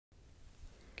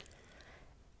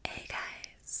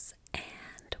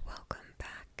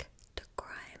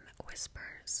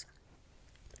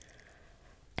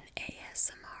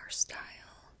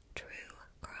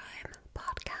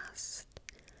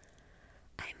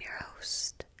your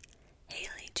host,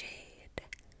 Haley Jade,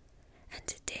 and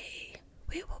today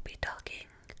we will be talking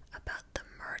about the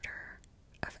murder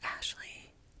of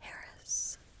Ashley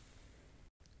Harris.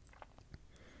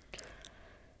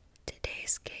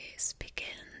 Today's case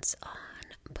begins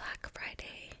on Black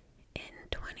Friday in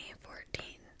 2014,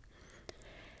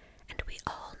 and we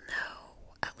all know,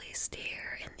 at least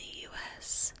here in the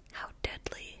US, how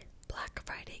deadly Black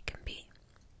Friday can be.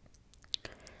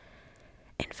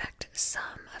 In fact,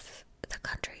 some of the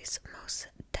country's most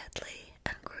deadly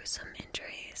and gruesome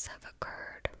injuries have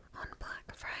occurred on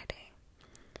Black Friday.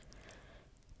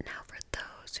 Now, for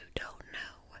those who don't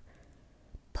know,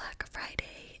 Black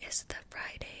Friday is the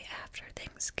Friday after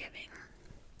Thanksgiving,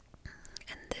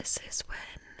 and this is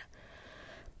when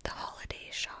the holiday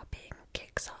shopping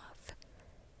kicks off,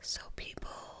 so people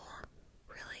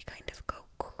really kind of go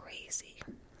crazy.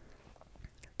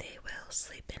 They will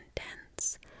sleep in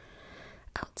tents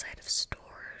outside of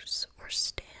stores or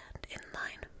stand in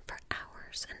line for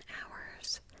hours and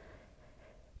hours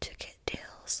to get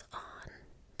deals on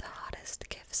the hottest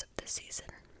gifts of the season.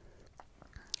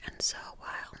 And so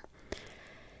while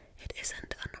it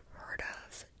isn't unheard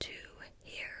of to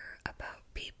hear about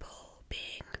people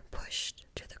being pushed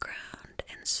to the ground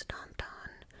and stomped on,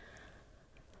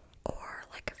 or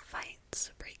like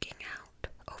fights breaking out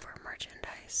over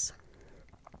merchandise,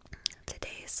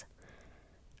 today's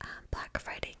Black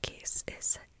Friday case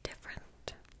is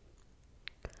different.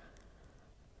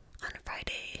 On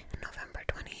Friday, November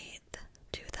 28th,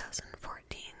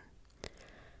 2014,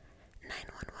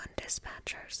 911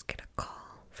 dispatchers get a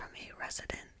call from a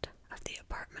resident of the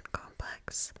apartment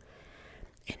complex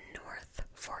in North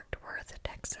Fort Worth,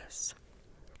 Texas.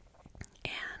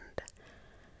 And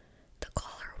the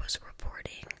caller was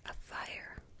reporting a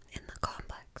fire in the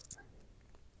complex.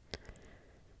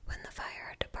 When the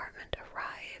fire department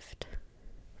arrived,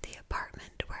 the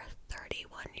apartment where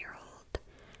 31-year-old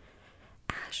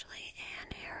Ashley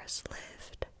Ann Harris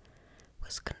lived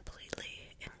was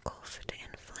completely engulfed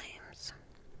in flames.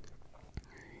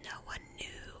 No one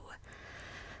knew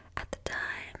at the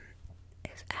time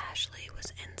if Ashley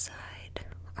was inside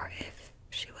or if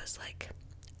she was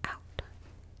out.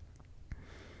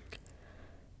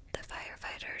 The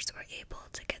firefighters were able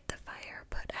to get the fire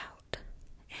put out,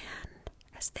 and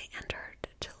as they entered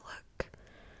to look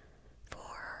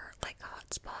for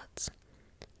hot spots,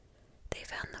 they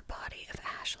found the body of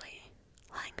Ashley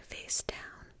lying face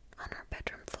down on her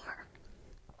bedroom floor.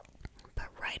 But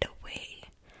right away,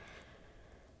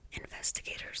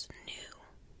 investigators knew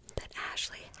that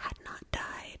Ashley had not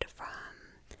died from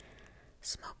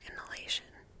smoke inhalation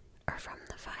or from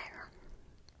the fire.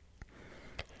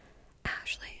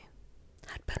 Ashley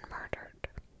had been murdered.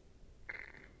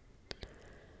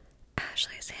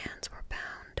 Ashley's hands were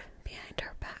bound behind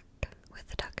her back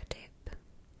with duct tape.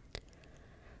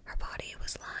 Her body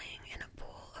was lying in a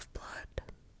pool of blood.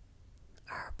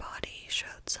 Her body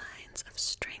showed signs of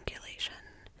strangulation,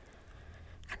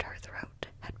 and her throat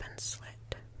had been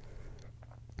slit.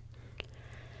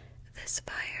 This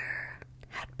fire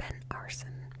had been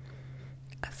arson,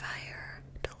 a fire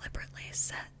deliberately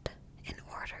set in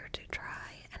order to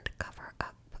try and cover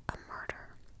up a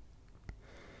murder.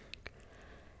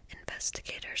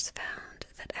 Investigators found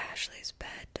that Ashley's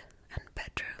bed and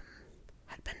bedroom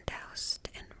had been doused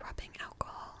in rubbing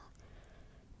alcohol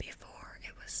before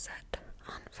it was set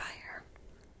on fire.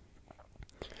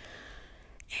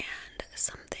 And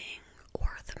something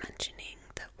worth mentioning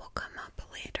that will come up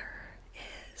later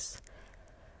is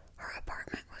her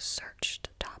apartment was searched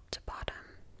top to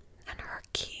bottom, and her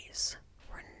keys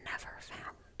were never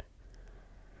found.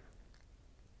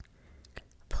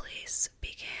 Police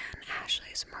began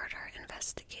Ashley's murder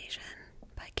investigation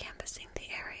by canvassing the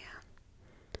area.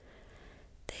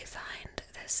 They find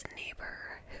this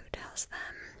neighbor who tells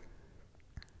them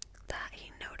that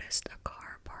he noticed a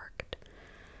car parked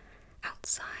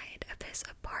outside of his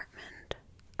apartment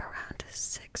around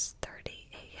 6:30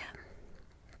 a.m.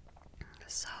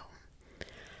 So,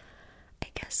 I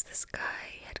guess this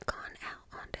guy had gone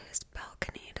out onto his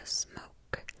balcony to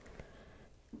smoke,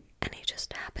 and he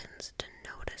just happens to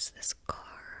notice this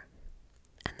car.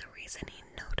 And the reason he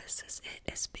notices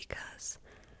it is because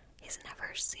he's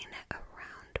never seen it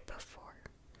around before.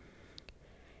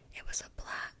 It was a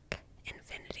black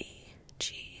Infiniti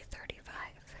G35.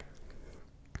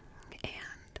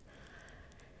 And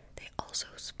they also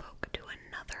spoke to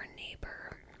another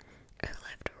neighbor who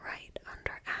lived right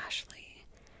under Ashley,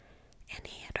 and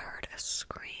he had heard a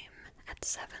scream at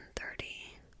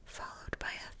 7:30, followed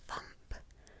by a thump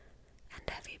and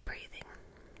heavy breathing.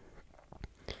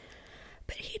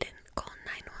 But he didn't call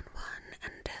 911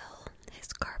 until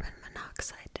his carbon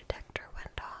monoxide detector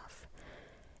went off.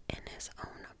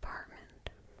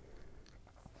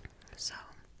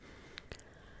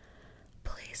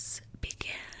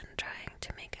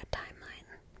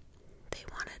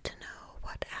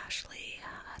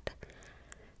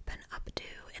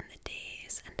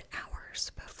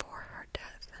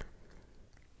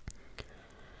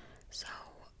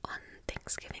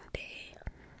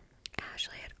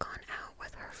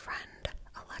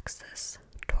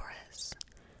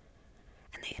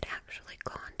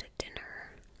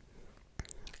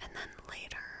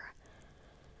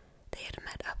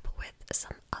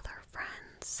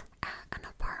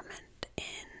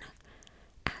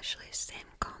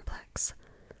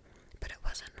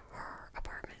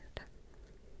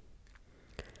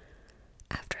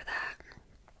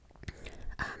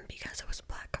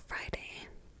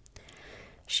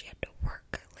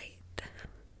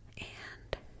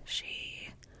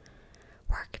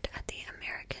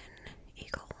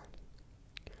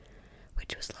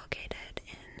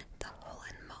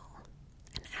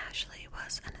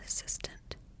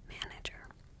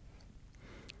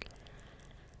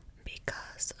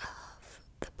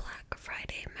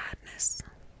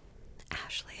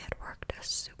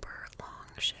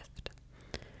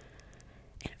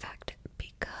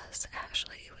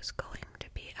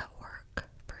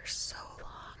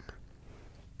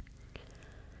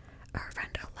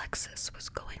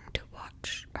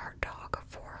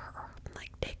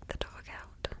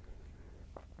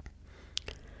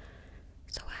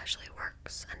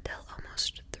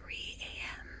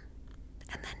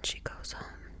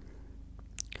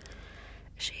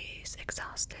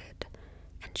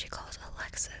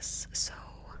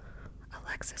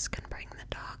 Alexis can bring the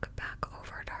dog back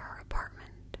over to her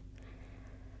apartment.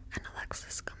 And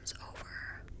Alexis comes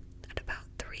over at about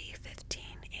 3:15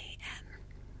 a.m.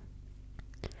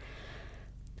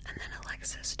 And then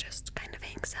Alexis just kind of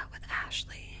hangs out with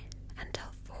Ashley until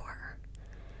 4.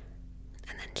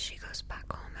 And then she goes back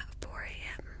home at 4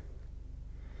 a.m.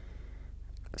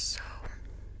 So,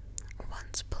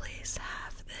 once police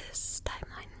have this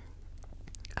timeline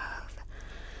of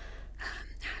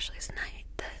Ashley's night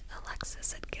that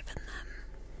Alexis had given them,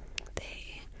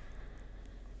 they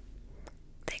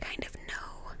kind of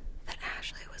know that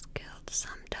Ashley was killed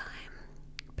sometime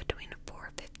between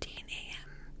 4:15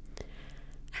 a.m.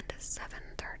 and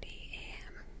 7:30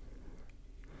 a.m.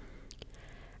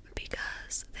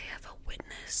 because they have a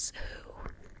witness who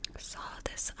saw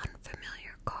this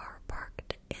unfamiliar car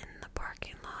parked in the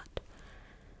parking lot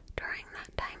during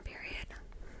that time period.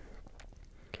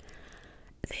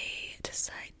 They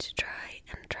decide to try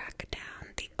and track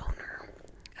down the owner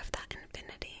of that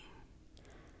Infiniti,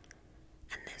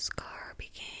 and this car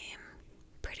became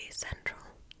pretty central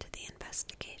to the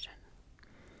investigation.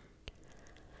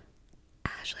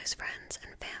 Ashley's friends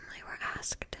and family were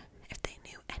asked if they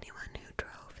knew anyone who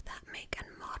drove that make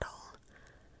and model,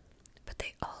 but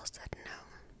they all said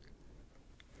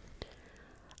no.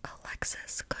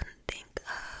 Alexis couldn't think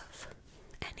of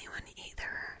anyone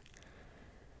either,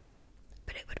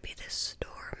 but it would be the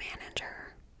store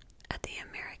manager at the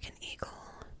American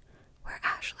Eagle where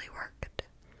Ashley worked,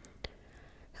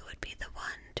 who would be the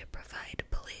one to provide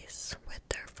police with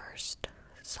their first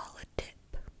solid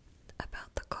tip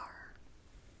about the car.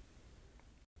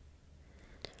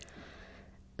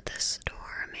 The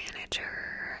store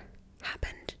manager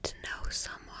happened to know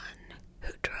someone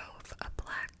who drove a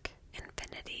black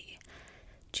Infiniti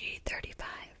G35.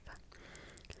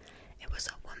 It was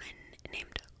a woman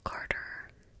named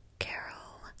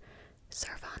Carol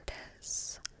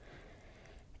Cervantes,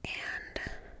 and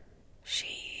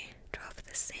she drove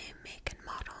the same make and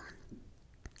model.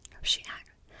 She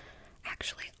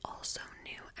actually also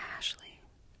knew Ashley.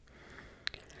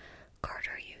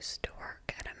 Carter used to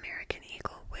work at American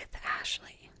Eagle with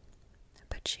Ashley,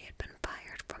 but she had been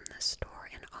fired from the store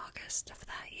in August of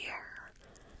that year.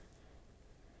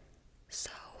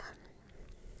 So,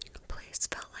 police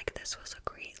felt like this was a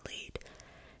great lead.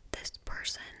 This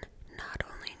person not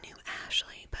only knew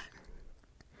Ashley,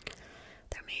 but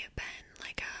there may have been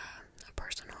like a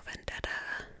personal vendetta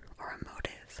or a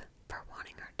motive for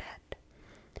wanting her dead.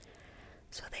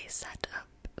 So they set up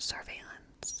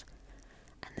surveillance,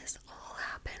 and this all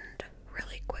happened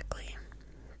really quickly.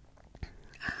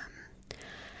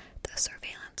 The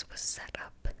surveillance was set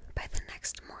up by the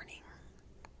next morning,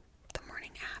 the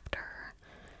morning after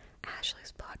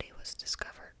Ashley's body was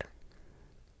discovered.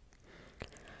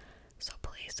 So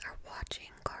police are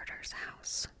watching Carter's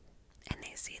house, and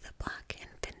they see the black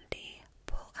Infiniti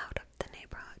pull out of the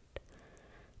neighborhood,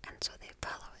 and so they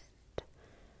follow it.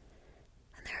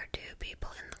 And there are 2 people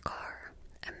in the car,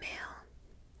 a male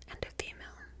and a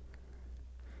female.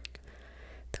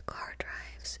 The car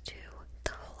drives to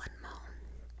the Holland Mall,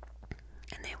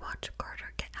 and they watch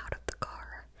Carter get out of the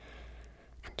car,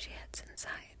 and she heads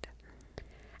inside.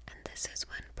 And this is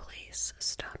when police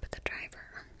stop the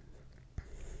driver,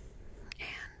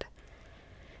 and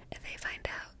they find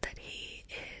out that he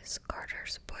is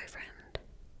Carter's boyfriend.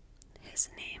 His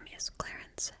name is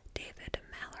Clarence David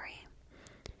Mallory,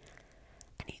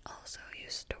 and he also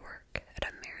used to work at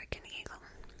American Eagle,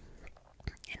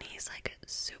 and he's like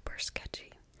super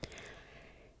sketchy.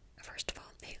 First of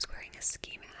all, he's wearing a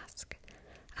ski mask.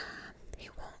 He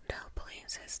won't tell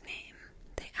police his name.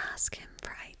 They ask him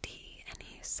for ID, and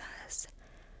he says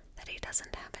that he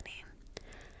doesn't have any.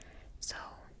 So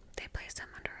they place him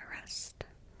under arrest.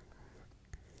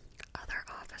 Other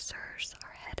officers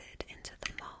are headed into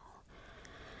the mall.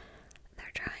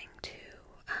 They're trying to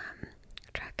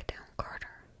track down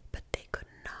Carter, but they could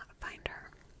not find her.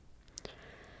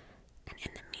 And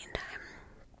in the meantime,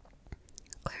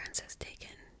 Clarence is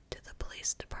taken to the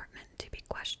police department to be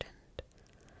questioned.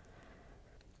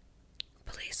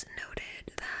 Police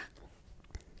noted that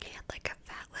he had like a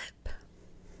fat lip,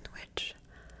 which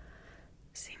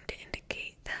seemed to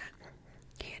indicate that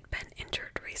he had been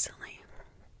injured recently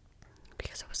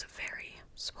because it was very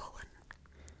swollen.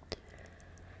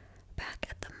 Back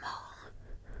at the mall,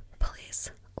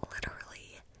 police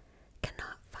literally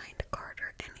cannot find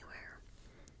Carter anywhere.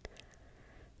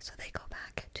 So they go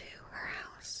back to her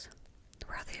house,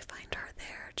 where they find her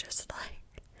there just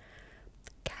like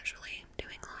casually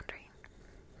doing laundry.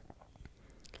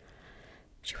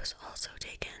 She was also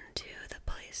taken to the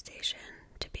police station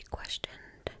to be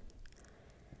questioned,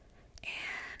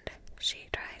 and she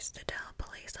tried tries to tell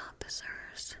police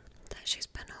officers that she's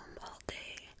been home all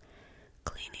day,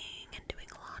 cleaning and doing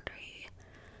laundry,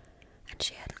 and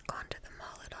she hadn't gone to the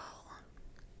mall at all.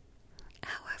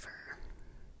 However,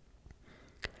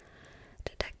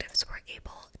 detectives were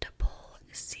able to pull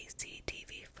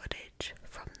CCTV footage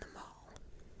from the mall,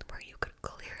 where you could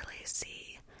clearly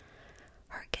see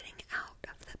her getting out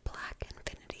of the black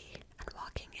Infiniti and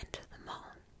walking into the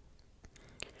mall.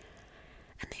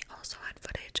 And they also had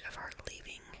footage of her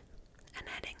leaving and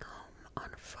heading home on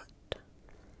foot.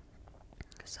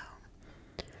 So,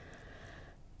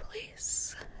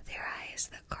 police theorize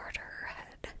that Carter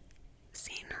had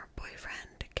seen her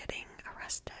boyfriend getting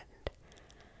arrested,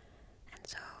 and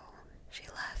so she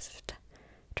left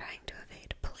trying to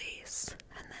evade police,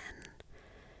 and then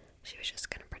she was just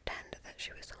going to pretend that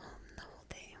she was home the whole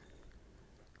day.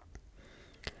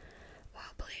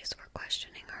 While police were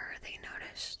questioning her, they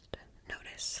noticed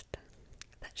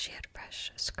that she had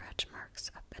fresh scratch marks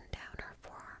up and down her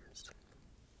forearms.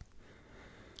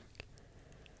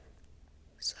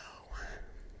 So,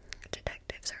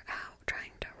 detectives are out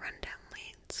trying to run down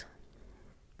leads,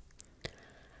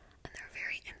 and they're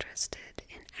very interested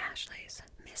in Ashley's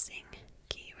missing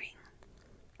key ring,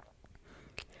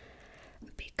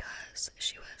 because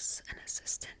she was an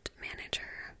assistant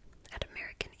manager at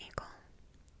American Eagle.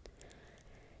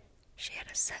 She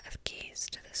had a set of keys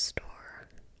to the store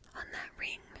on that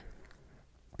ring,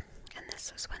 and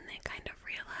this was when they kind of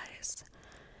realized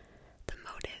the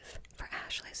motive for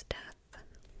Ashley's death.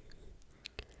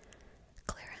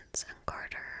 Clarence and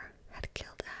Carter had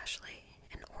killed Ashley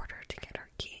in order to get her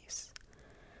keys.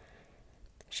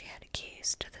 She had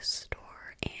keys to the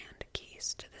store and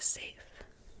keys to the safe,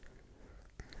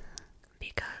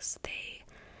 because they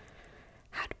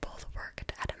had both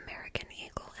worked at American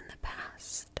Eagle in the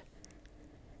past.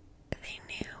 They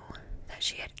knew that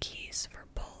she had keys for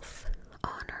both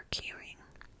on her keyring,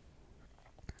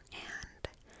 and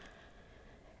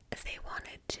they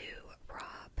wanted to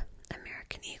rob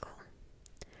American Eagle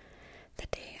the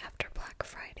day after Black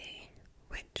Friday,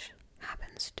 which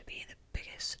happens to be the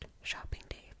biggest shopping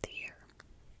day of the year.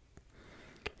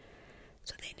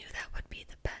 So they knew that would be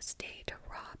the best day to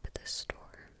rob the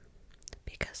store,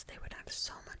 because they would have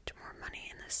so much more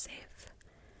money in the safe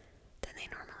than they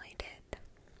normally did.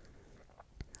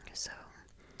 So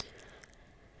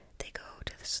they go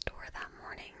to the store that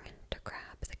morning to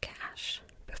grab the cash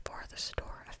before the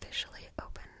store officially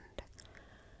opened.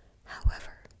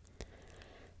 However,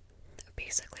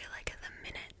 basically like the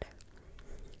minute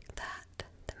that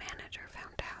the manager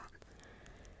found out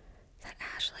that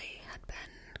Ashley had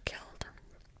been killed,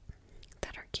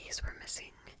 that her keys were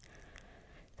missing,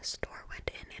 the store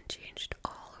went in and changed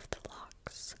all of the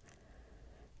locks.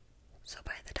 So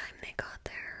by the time they got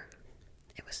there,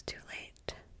 it was too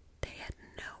late. They had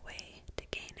no way to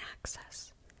gain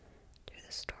access to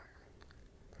the store.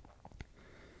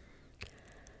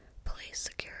 Police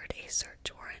secured a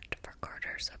search warrant for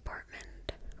Carter's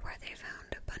apartment, where they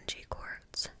found bungee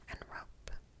cords and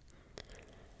rope.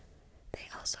 They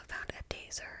also found a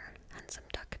taser and some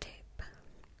duct tape.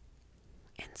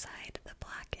 Inside the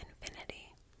black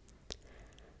Infiniti,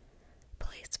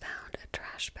 police found a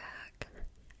trash bag,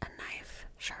 a knife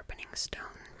sharpening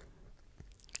stone,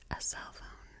 a cell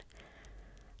phone,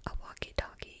 a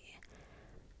walkie-talkie,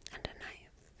 and a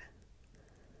knife.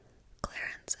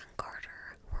 Clarence and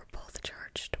Carter were both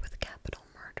charged with capital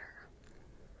murder.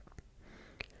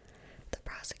 The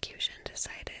prosecution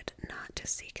decided not to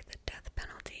seek the death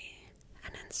penalty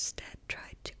and instead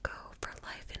tried to go for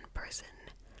life in prison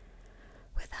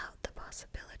without the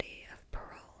possibility of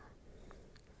parole.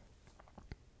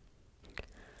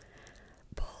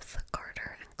 Both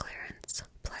Carter and Clarence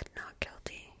pled not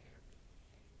guilty.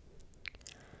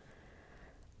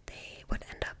 They would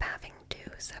end up having 2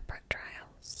 separate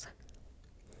trials.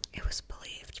 It was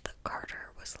believed that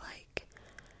Carter was like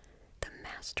the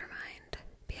mastermind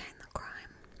behind the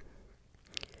crime,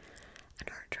 and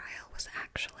her trial was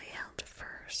actually held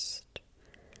first.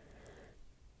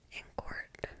 In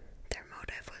court, their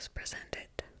motive was presented.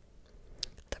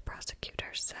 The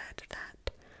prosecutor said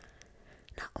that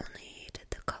not only did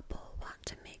the couple want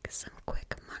to make some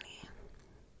quick money,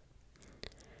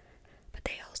 but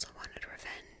they also wanted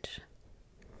revenge,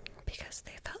 because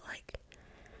they felt like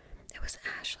it was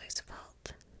Ashley's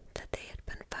fault that they had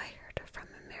been fired from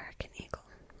American Eagle.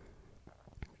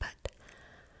 But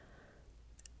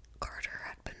Carter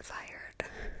had been fired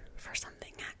for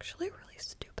something actually really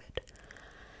stupid,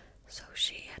 so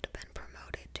she had been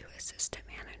promoted to assistant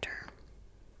manager,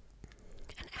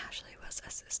 and Ashley was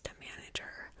assistant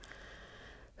manager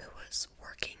who was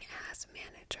working as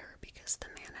manager because the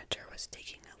manager was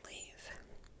taking a leave.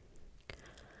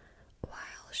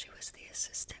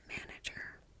 assistant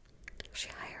manager. She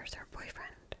hires her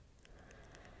boyfriend.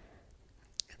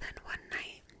 Then one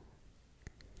night,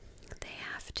 they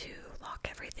have to lock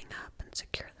everything up and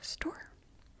secure the store.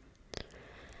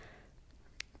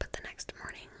 But the next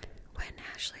morning, when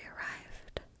Ashley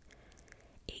arrived,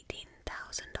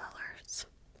 $18,000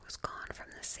 was gone from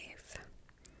the safe,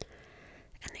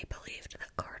 and they believed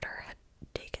that Carter had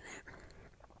taken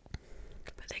it,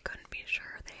 but they couldn't be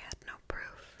sure. They had no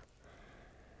proof.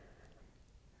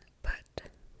 But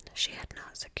she had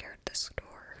not secured the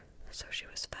store, so she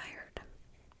was fired.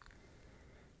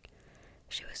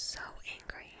 She was so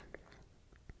angry,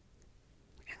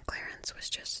 and Clarence was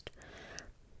just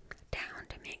down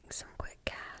to make some quick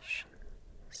cash.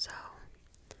 So,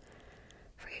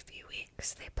 for a few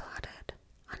weeks, they plotted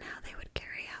on how they would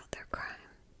carry out their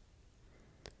crime.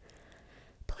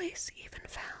 Police even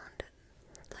found,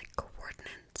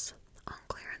 coordinates on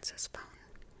Clarence's phone.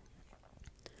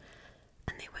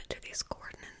 And they went to these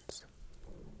coordinates,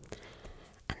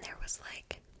 and there was,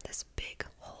 this big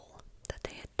hole that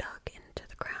they had dug into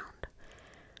the ground,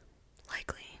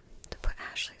 likely to put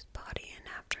Ashley's body in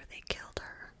after they killed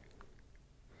her.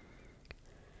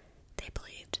 They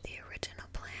believed the original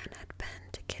plan had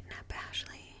been to kidnap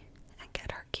Ashley and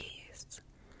get her keys,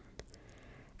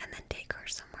 and then take her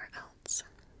somewhere else,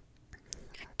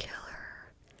 and kill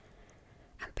her,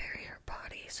 and bury her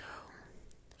body so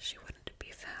she wouldn't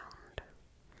be found.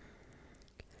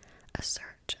 A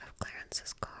search of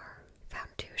Clarence's car found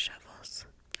 2 shovels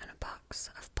and a box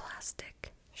of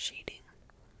plastic sheeting.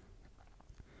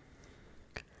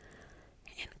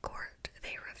 In court,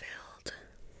 they revealed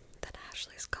that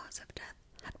Ashley's cause of death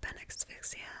had been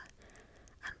asphyxia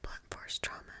and blunt force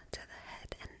trauma to the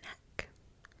head and neck.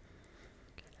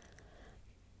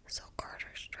 So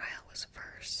Carter's trial was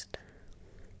first,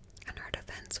 and her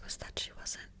defense was that she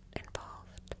wasn't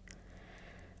involved.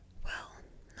 Well,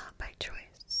 not by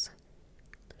choice.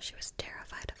 She was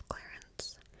terrified of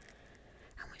Clarence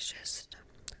and was just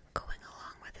going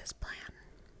along with his plan.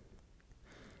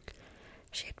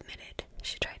 She admitted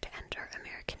she tried to enter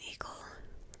American Eagle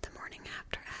the morning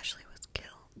after Ashley was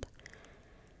killed,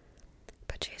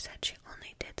 but she said she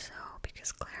only did so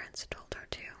because Clarence told her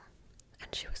to,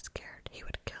 and she was scared he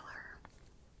would kill her.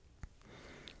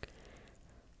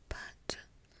 But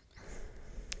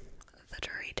the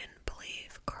jury didn't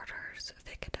believe Carter's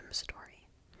victim story,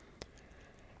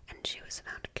 and she was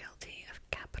found guilty of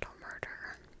capital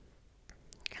murder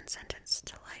and sentenced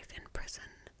to life in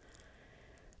prison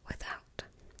without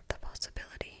the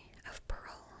possibility of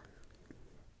parole.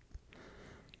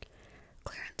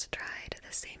 Clarence tried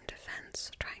the same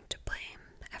defense, trying to blame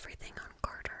everything on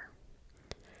Carter.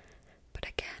 But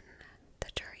again,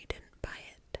 the jury didn't buy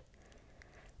it,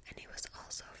 and he was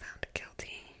also found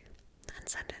guilty and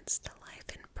sentenced to life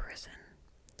in prison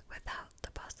without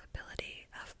the possibility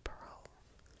of parole.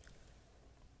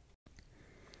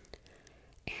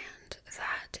 And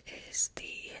that is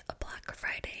the Black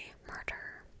Friday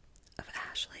murder of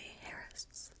Ashley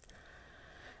Harris.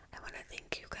 I want to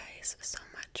thank you guys so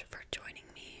much for joining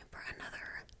me for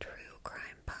another true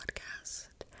crime podcast.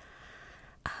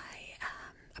 I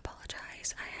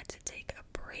apologize. I had to take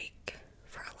a break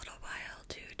for a little while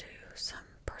due to some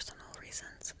personal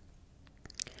reasons.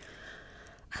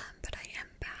 But I am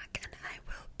back, and I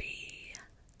will be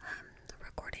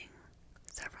recording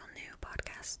several new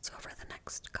podcasts over the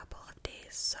next couple of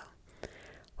days, so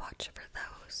watch for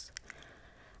those.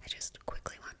 I just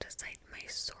quickly want to cite my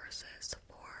sources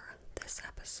for this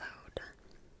episode.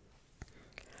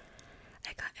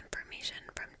 I got information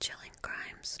from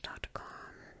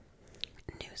chillingcrimes.com.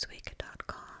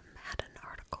 Newsweek.com had an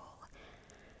article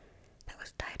that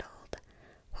was titled,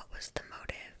 "What was the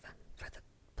motive for the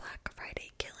Black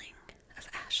Friday killing of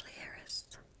Ashley Harris?"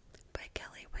 by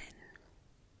Kelly Wynn.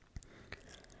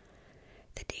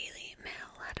 The Daily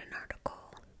Mail had an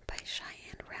article by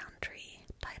Cheyenne Roundtree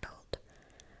titled,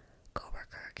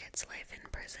 "Coworker Gets Life in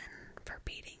Prison for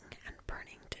Beating and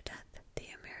Burning to Death